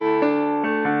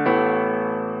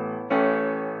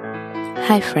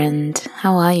Hi friend,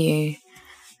 how are you?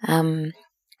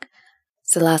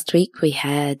 So last week we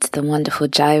had the wonderful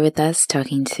Jai with us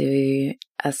talking to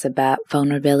us about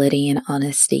vulnerability and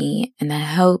honesty, and I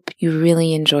hope you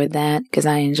really enjoyed that because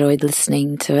I enjoyed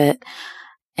listening to it.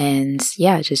 And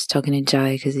yeah, just talking to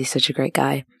Jai because he's such a great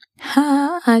guy.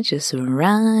 Ha, I just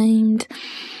rhymed.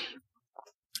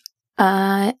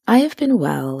 I have been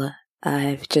well.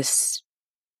 I've just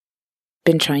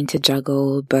been trying to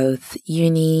juggle both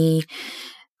uni,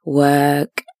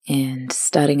 work, and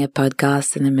starting a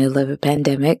podcast in the middle of a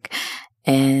pandemic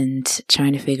and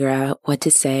trying to figure out what to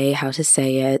say, how to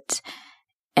say it.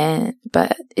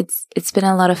 But it's been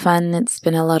a lot of fun. It's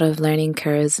been a lot of learning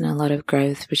curves and a lot of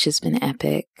growth, which has been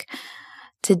epic.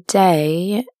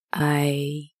 Today,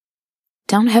 I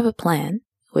don't have a plan,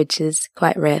 which is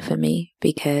quite rare for me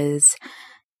because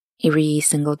every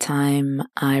single time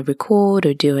I record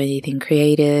or do anything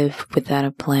creative without a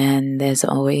plan, there's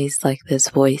always like this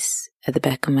voice at the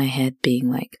back of my head being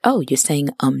like, oh, you're saying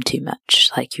too much.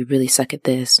 Like, you really suck at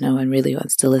this. No one really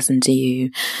wants to listen to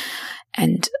you.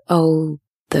 And oh,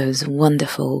 those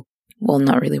wonderful, well,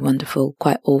 not really wonderful,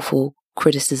 quite awful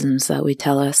criticisms that we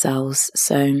tell ourselves.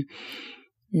 So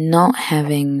not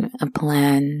having a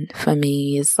plan for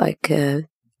me is like a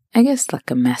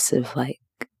massive like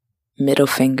middle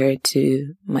finger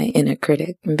to my inner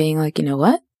critic and being like, you know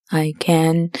what? I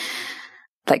can,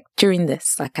 like during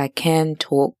this, like I can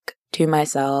talk to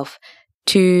myself,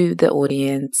 to the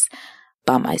audience,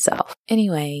 by myself.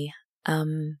 Anyway,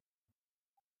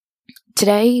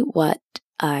 today what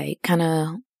I kind of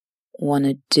want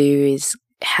to do is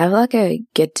have like a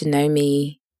get to know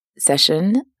me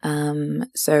session.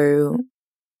 So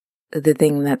the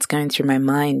thing that's going through my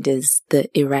mind is the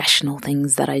irrational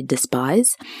things that I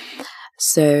despise.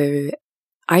 So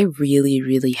I really,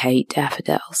 really hate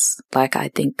daffodils. Like, I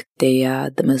think they are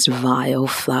the most vile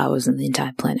flowers on the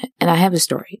entire planet. And I have a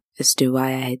story as to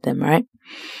why I hate them, right?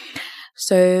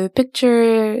 So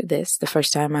picture this, the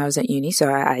first time I was at uni. So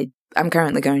I'm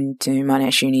currently going to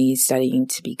Monash Uni studying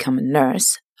to become a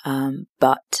nurse.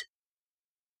 But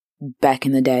back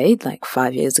in the day, like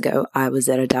 5 years ago, I was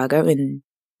at Otago in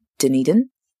Dunedin,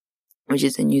 which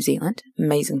is in New Zealand.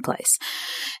 Amazing place.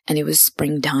 And it was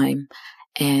springtime.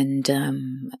 And,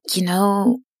 you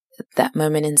know, that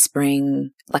moment in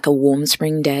spring, like a warm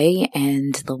spring day,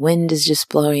 and the wind is just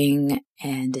blowing,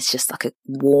 and it's just like a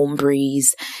warm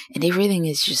breeze, and everything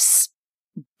is just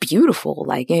beautiful.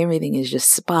 Like, everything is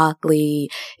just sparkly.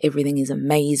 Everything is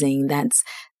amazing.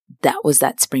 That was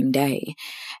that spring day.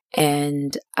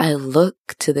 And I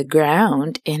look to the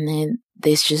ground, and then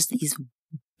there's just these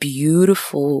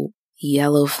beautiful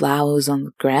yellow flowers on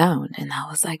the ground. And I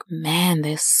was like, man,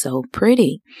 they're so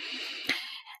pretty.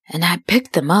 And I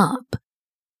picked them up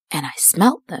and I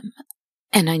smelt them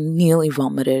and I nearly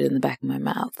vomited in the back of my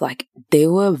mouth. Like, they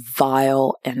were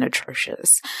vile and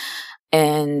atrocious.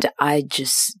 And I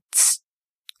just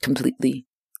completely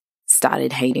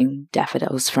started hating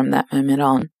daffodils from that moment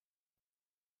on.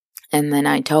 And then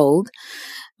I told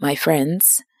my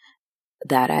friends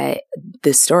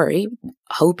this story,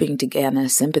 hoping to garner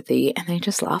sympathy, and they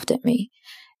just laughed at me.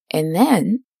 And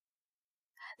then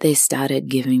they started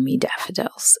giving me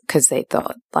daffodils because they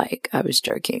thought like I was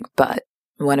joking. But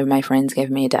one of my friends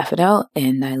gave me a daffodil,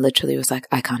 and I literally was like,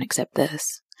 I can't accept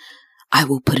this. I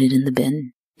will put it in the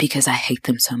bin because I hate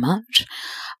them so much.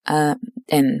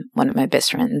 And one of my best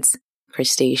friends,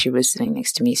 Christy, she was sitting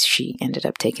next to me. She ended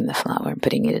up taking the flower and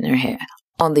putting it in her hair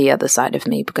on the other side of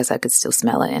me because I could still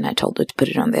smell it, and I told her to put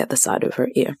it on the other side of her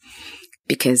ear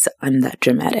because I'm that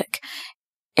dramatic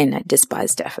and I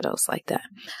despise daffodils like that.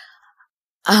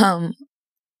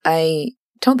 I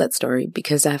told that story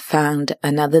because I found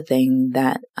another thing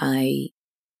that I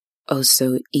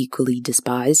also equally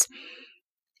despise,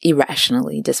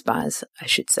 irrationally despise, I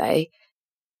should say.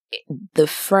 The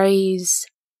phrase,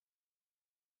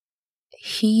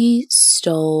 "he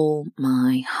stole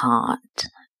my heart,"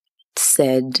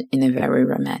 said in a very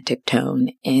romantic tone,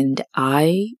 and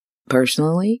I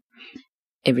personally,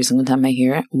 every single time I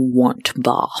hear it, want to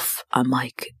barf. I'm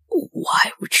like,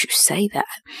 why would you say that?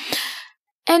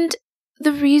 And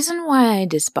the reason why I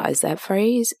despise that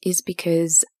phrase is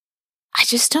because I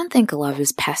just don't think love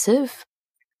is passive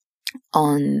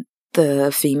on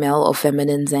the female or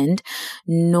feminine's end,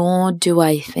 nor do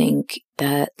I think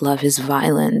that love is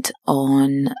violent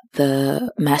on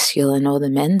the masculine or the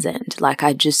men's end. Like,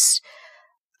 I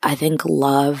think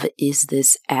love is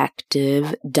this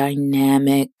active,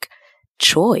 dynamic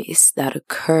choice that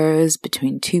occurs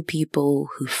between two people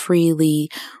who freely,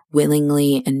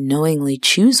 willingly, and knowingly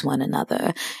choose one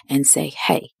another and say,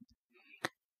 hey,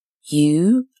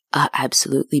 you are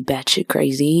absolutely batshit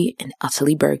crazy and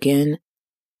utterly broken,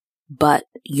 but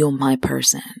you're my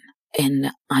person.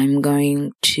 And I'm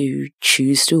going to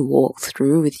choose to walk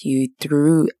through with you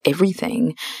through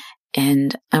everything.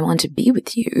 And I want to be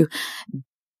with you.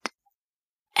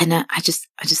 And I just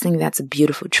think that's a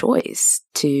beautiful choice,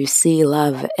 to see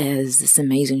love as this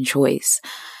amazing choice.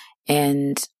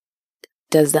 And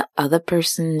does the other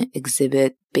person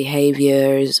exhibit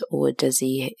behaviors, or does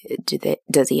he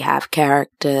have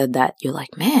character that you're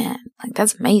like, man, like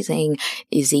that's amazing?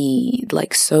 Is he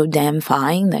like so damn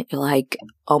fine that you're like,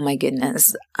 oh my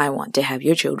goodness, I want to have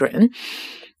your children?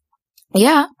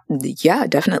 Yeah,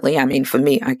 definitely. I mean, for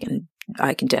me, I can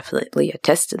definitely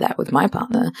attest to that with my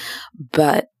partner.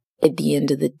 But at the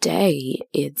end of the day,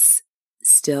 it's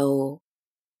still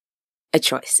a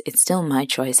choice. It's still my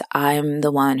choice. I'm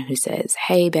the one who says,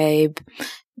 hey, babe,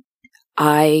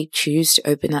 I choose to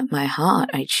open up my heart.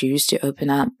 I choose to open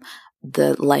up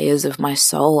the layers of my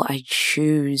soul. I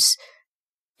choose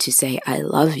to say, I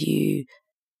love you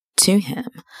to him.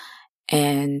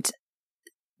 And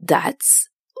that's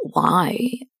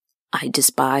why I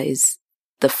despise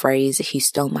the phrase, he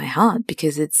stole my heart,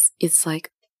 because it's like,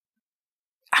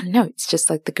 I don't know, it's just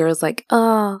like the girl's like,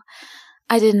 oh,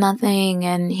 I did nothing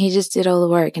and he just did all the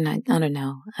work. And I don't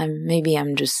know.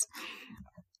 I'm just,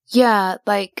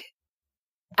 like,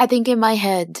 I think in my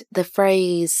head, the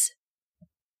phrase,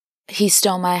 he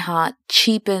stole my heart,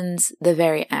 cheapens the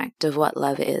very act of what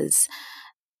love is.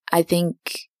 I think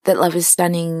that love is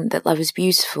stunning, that love is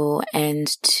beautiful, and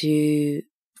to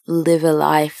live a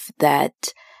life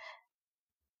that,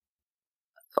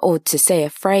 or to say a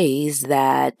phrase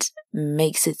that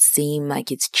makes it seem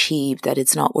like it's cheap, that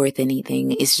it's not worth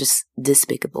anything, is just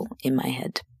despicable in my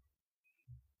head.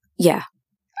 Yeah,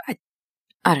 I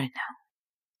don't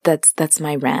know. That's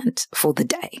my rant for the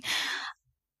day.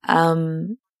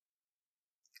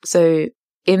 So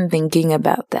in thinking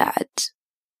about that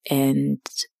and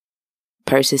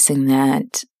processing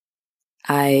that,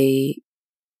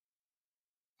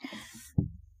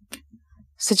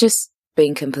 so just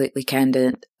being completely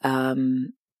candid,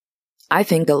 I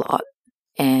think a lot,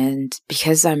 and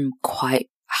because I'm quite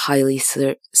highly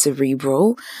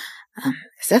cerebral,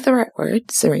 is that the right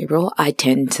word? Cerebral? I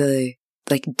tend to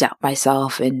like doubt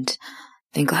myself and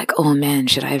think like, oh man,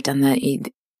 should I have done that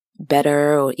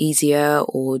better or easier,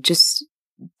 or just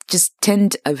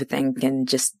tend to overthink, and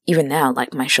just even now,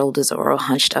 like my shoulders are all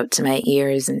hunched up to my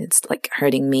ears and it's like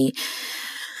hurting me.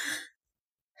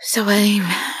 So I've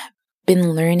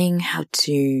been learning how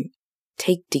to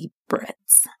take deep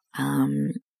breaths,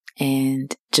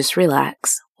 and just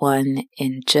relax, and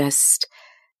just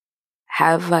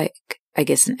have like, I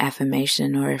guess, an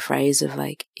affirmation or a phrase of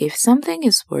like, if something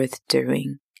is worth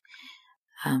doing,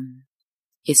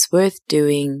 it's worth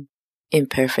doing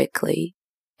imperfectly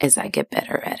as I get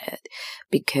better at it,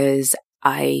 because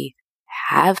I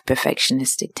have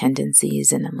perfectionistic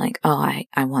tendencies and I'm like, oh,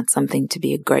 I want something to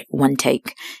be a great one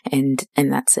take and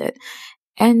that's it.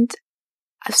 And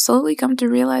I've slowly come to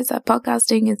realize that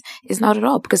podcasting is not at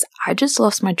all, because I just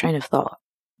lost my train of thought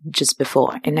just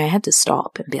before and I had to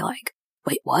stop and be like,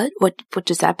 wait, what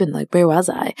just happened? Like, where was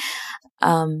I?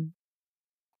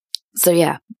 So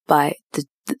yeah, I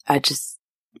just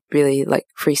really like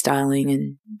freestyling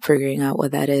and figuring out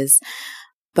what that is.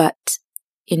 But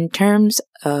in terms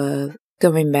of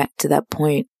going back to that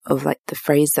point of like the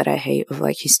phrase that I hate of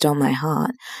like, you stole my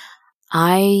heart,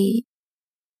 I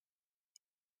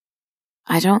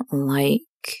don't like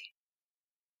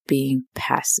being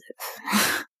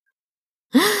passive.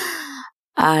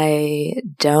 I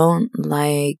don't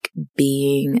like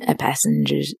being a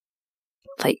passenger,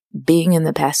 like being in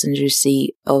the passenger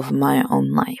seat of my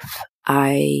own life.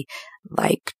 I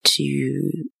like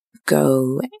to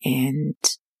go and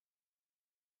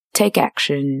take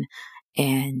action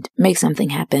and make something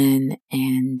happen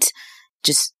and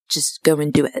just go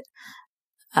and do it.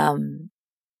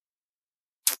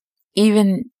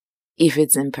 Even if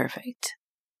it's imperfect.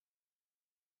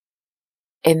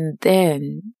 And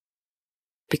then,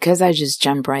 because I just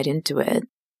jump right into it,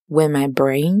 when my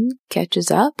brain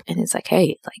catches up and it's like,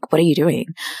 hey, like, what are you doing?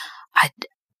 I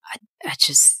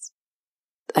just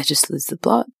lose the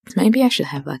plot. Maybe I should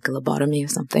have like a lobotomy or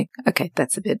something. Okay,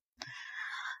 that's a bit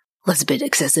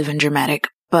excessive and dramatic,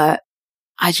 but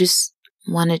I just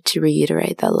wanted to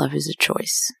reiterate that love is a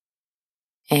choice.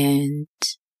 And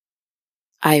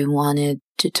I wanted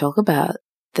to talk about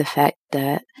the fact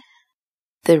that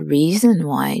the reason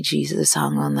why Jesus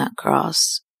hung on that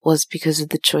cross was because of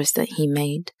the choice that he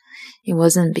made. It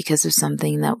wasn't because of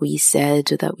something that we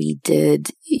said or that we did,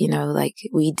 like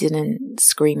we didn't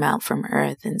scream out from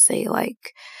earth and say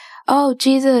like, oh,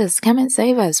 Jesus, come and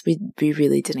save us. We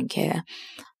really didn't care.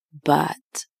 But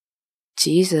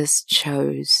Jesus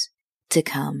chose to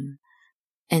come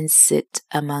and sit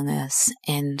among us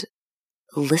and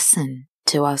listen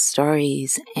to our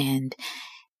stories and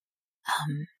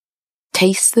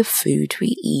taste the food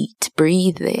we eat,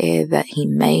 breathe the air that he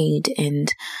made,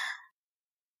 and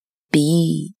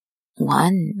be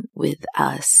one with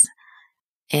us.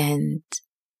 And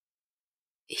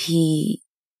he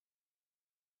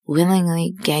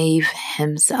willingly gave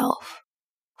himself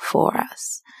for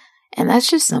us. And that's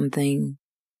just something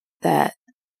that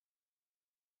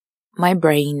my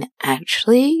brain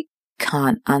actually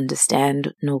can't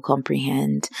understand nor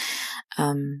comprehend.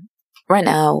 Right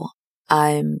now,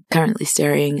 I'm currently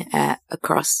staring at a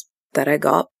cross that I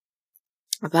got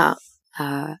about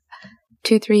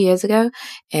 2-3 years ago,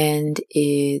 and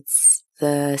it's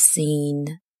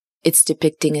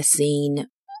depicting a scene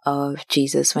of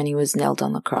Jesus when he was nailed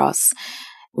on the cross,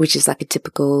 which is like a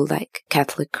typical like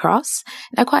Catholic cross.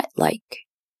 And I quite like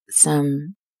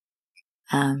some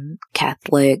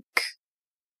Catholic,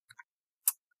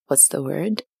 what's the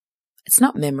word? It's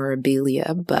not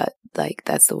memorabilia, but like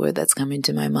that's the word that's coming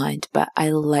to my mind. But I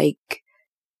like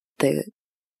the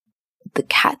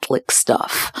Catholic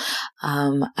stuff.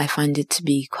 I find it to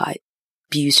be quite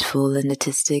beautiful and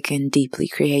artistic and deeply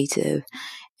creative.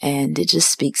 And it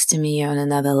just speaks to me on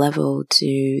another level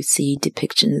to see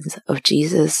depictions of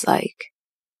Jesus like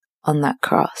on that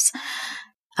cross.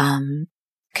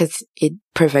 Because it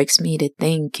provokes me to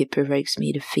think, it provokes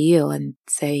me to feel and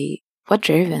say, what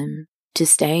drove him to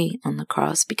stay on the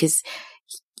cross? Because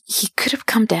he could have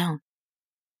come down.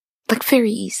 Like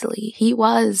very easily. He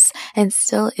was and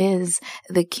still is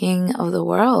the king of the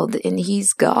world, and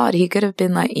he's God. He could have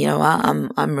been like, you know what,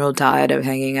 I'm real tired of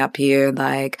hanging up here.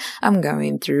 Like, I'm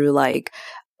going through like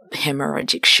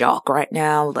hemorrhagic shock right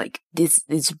now. Like, this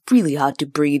is really hard to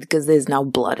breathe because there's no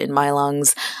blood in my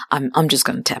lungs. I'm just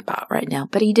gonna tap out right now.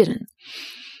 But he didn't.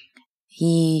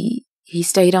 He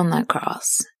stayed on that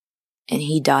cross, and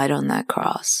he died on that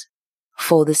cross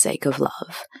for the sake of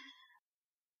love.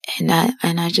 And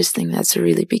I just think that's a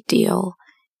really big deal.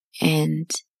 And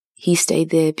he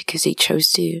stayed there because he chose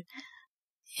to.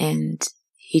 And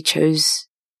he chose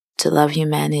to love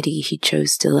humanity. He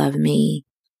chose to love me.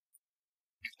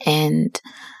 And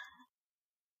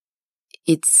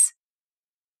it's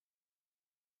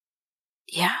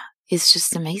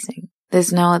just amazing.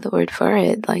 There's no other word for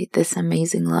it. Like this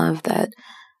amazing love that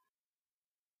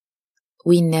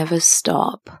we never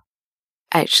stop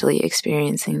actually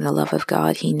experiencing the love of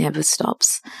God. He never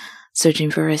stops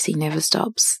searching for us. He never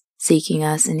stops seeking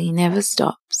us, and he never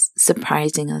stops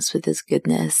surprising us with his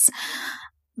goodness.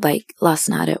 Like last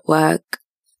night at work,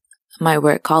 my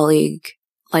work colleague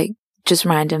like just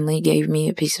randomly gave me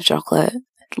a piece of chocolate,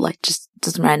 like just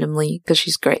randomly, because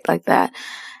she's great like that.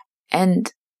 And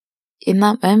in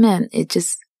that moment, it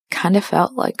just kind of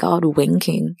felt like God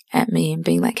winking at me and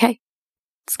being like, hey,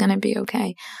 it's gonna be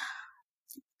okay.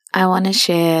 I want to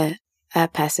share a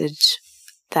passage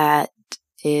that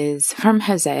is from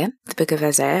Hosea, the book of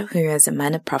Hosea, who is a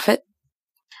minor prophet.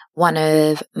 One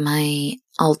of my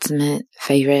ultimate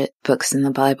favorite books in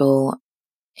the Bible.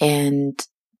 And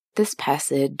this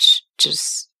passage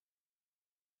just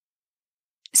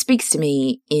speaks to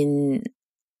me in,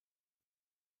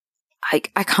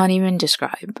 I can't even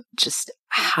describe just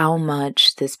how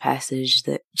much this passage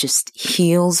that just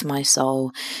heals my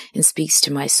soul and speaks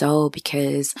to my soul,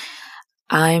 because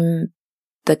I'm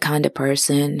the kind of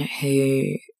person who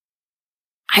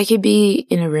I could be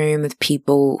in a room with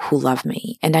people who love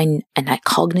me, and I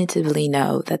cognitively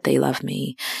know that they love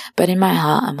me, but in my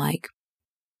heart I'm like,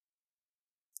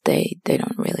 they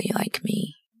don't really like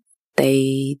me.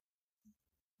 They're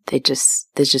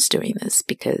just doing this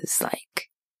because like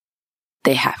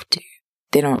they have to.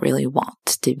 They don't really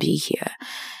want to be here.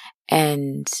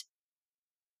 And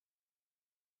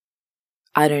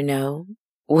I don't know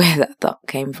where that thought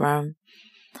came from.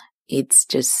 It's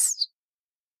just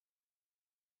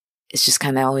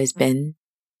kind of always been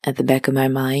at the back of my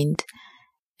mind.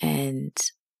 And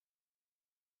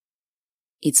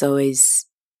it's always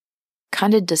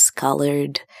kind of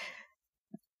discolored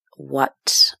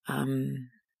what,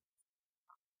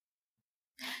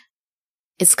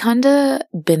 it's kind of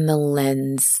been the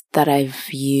lens that I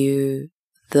view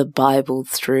the Bible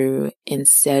through,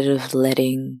 instead of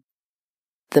letting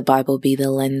the Bible be the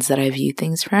lens that I view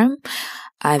things from.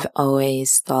 I've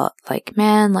always thought like,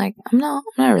 man, like I'm not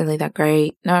really that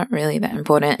great, not really that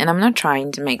important. And I'm not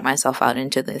trying to make myself out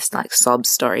into this like sob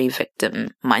story victim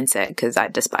mindset, because I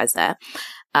despise that.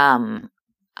 I'm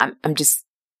just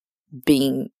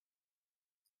being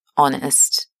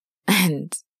honest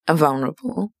and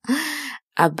vulnerable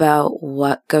about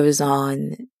what goes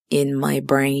on in my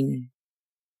brain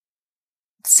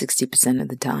 60% of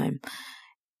the time.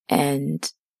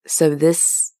 And so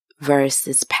this verse,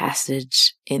 this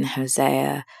passage in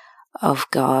Hosea of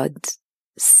God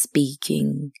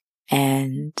speaking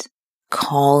and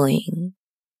calling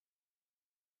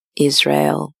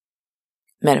Israel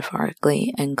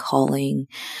metaphorically and calling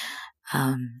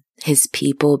his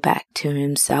people back to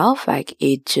himself, like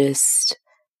it just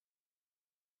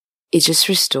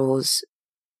restores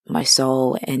my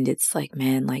soul. And it's like,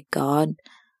 man, like God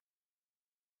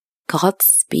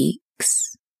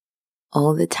speaks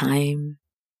all the time.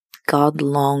 God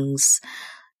longs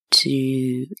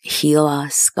to heal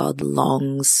us. God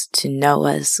longs to know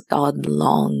us. God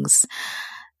longs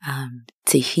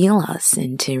to heal us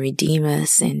and to redeem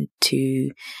us and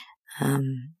to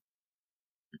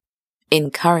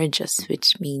encourage us,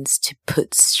 which means to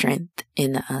put strength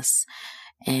in us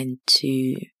and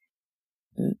to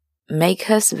make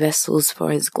us vessels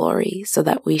for his glory, so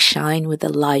that we shine with a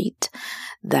light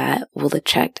that will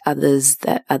attract others,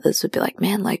 that others would be like,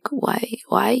 man, like, why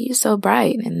are you so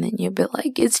bright? And then you'll be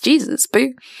like, it's Jesus,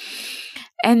 boo.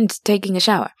 And taking a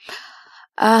shower.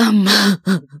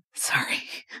 Sorry.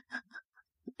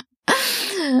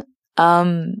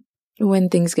 When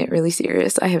things get really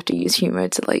serious, I have to use humor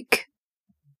to like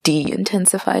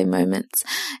de-intensify moments.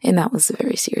 And that was a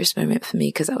very serious moment for me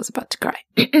because I was about to cry.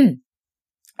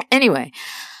 Anyway,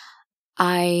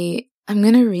 I'm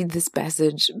going to read this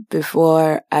passage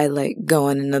before I like go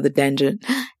on another tangent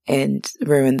and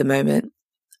ruin the moment.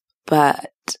 But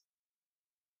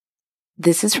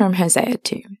this is from Hosea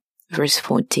 2, verse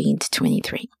 14 to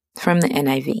 23, from the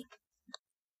NIV.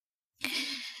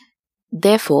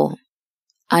 Therefore,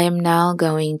 I am now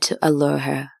going to allure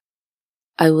her.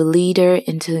 I will lead her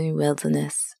into the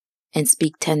wilderness and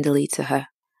speak tenderly to her.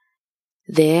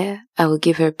 There I will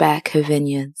give her back her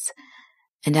vineyards,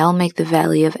 and I'll make the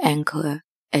valley of Anchor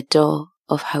a door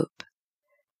of hope.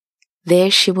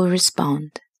 There she will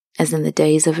respond, as in the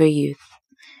days of her youth,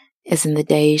 as in the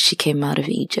days she came out of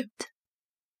Egypt.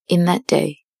 In that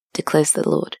day, declares the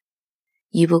Lord,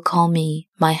 you will call me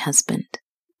my husband.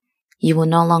 You will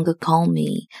no longer call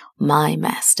me my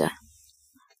master.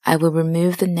 I will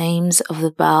remove the names of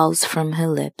the Baals from her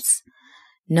lips.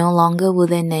 No longer will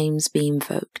their names be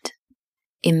invoked.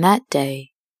 In that day,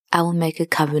 I will make a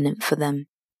covenant for them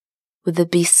with the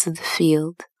beasts of the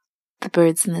field, the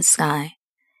birds in the sky,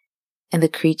 and the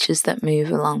creatures that move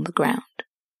along the ground.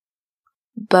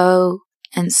 Bow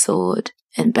and sword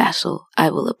and battle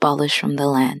I will abolish from the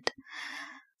land,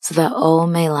 so that all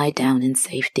may lie down in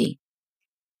safety.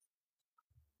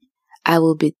 I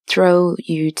will betroth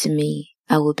you to me.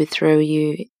 I will betroth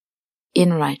you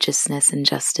in righteousness and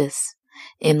justice,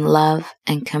 in love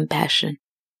and compassion.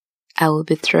 I will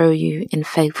betroth you in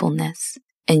faithfulness,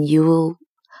 and you will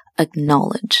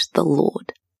acknowledge the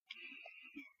Lord.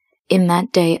 In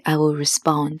that day I will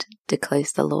respond,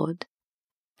 declares the Lord.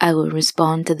 I will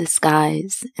respond to the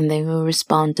skies, and they will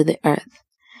respond to the earth,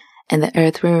 and the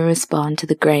earth will respond to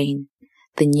the grain,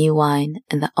 the new wine,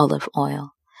 and the olive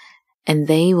oil, and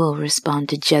they will respond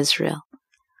to Jezreel.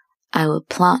 I will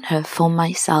plant her for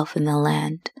myself in the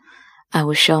land. I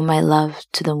will show my love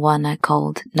to the one I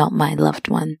called not my loved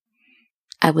one.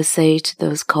 I will say to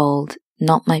those called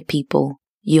not my people,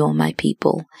 you are my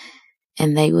people,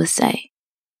 and they will say,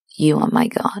 you are my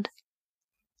God.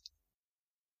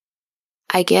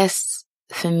 I guess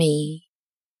for me,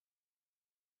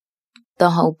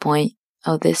 the whole point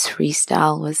of this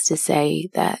freestyle was to say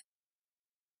that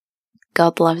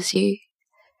God loves you.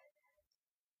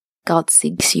 God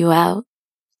seeks you out.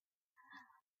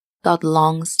 God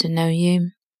longs to know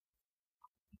you.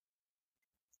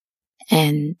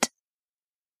 And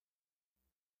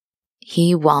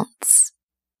he wants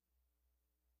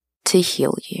to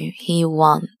heal you. He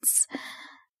wants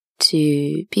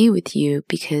to be with you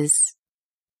because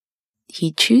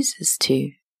he chooses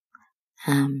to.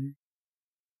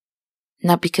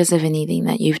 Not because of anything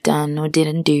that you've done or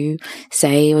didn't do,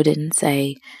 say or didn't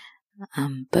say,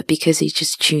 but because he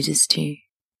just chooses to.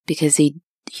 Because he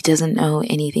doesn't know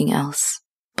anything else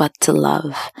but to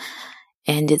love.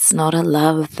 And it's not a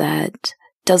love that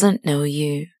doesn't know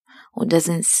you or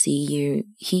doesn't see you.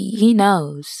 He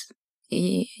knows.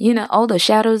 You know, all the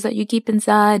shadows that you keep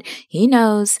inside, he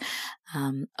knows.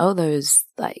 All those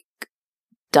like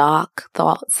dark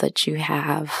thoughts that you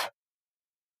have,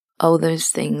 all those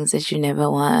things that you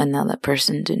never want another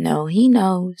person to know, he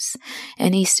knows.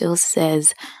 And he still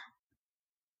says,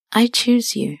 I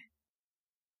choose you.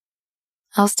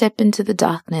 I'll step into the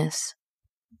darkness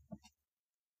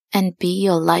and be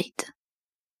your light.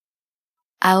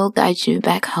 I will guide you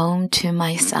back home to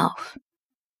myself.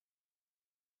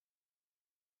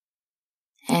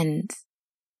 And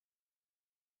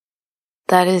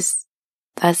that's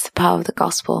the power of the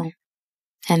gospel.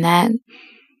 And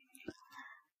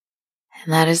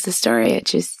that is the story I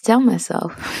choose to tell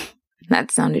myself.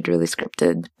 That sounded really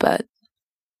scripted, but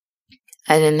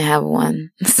I didn't have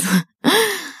one.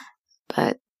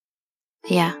 But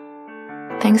yeah,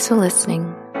 thanks for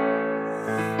listening.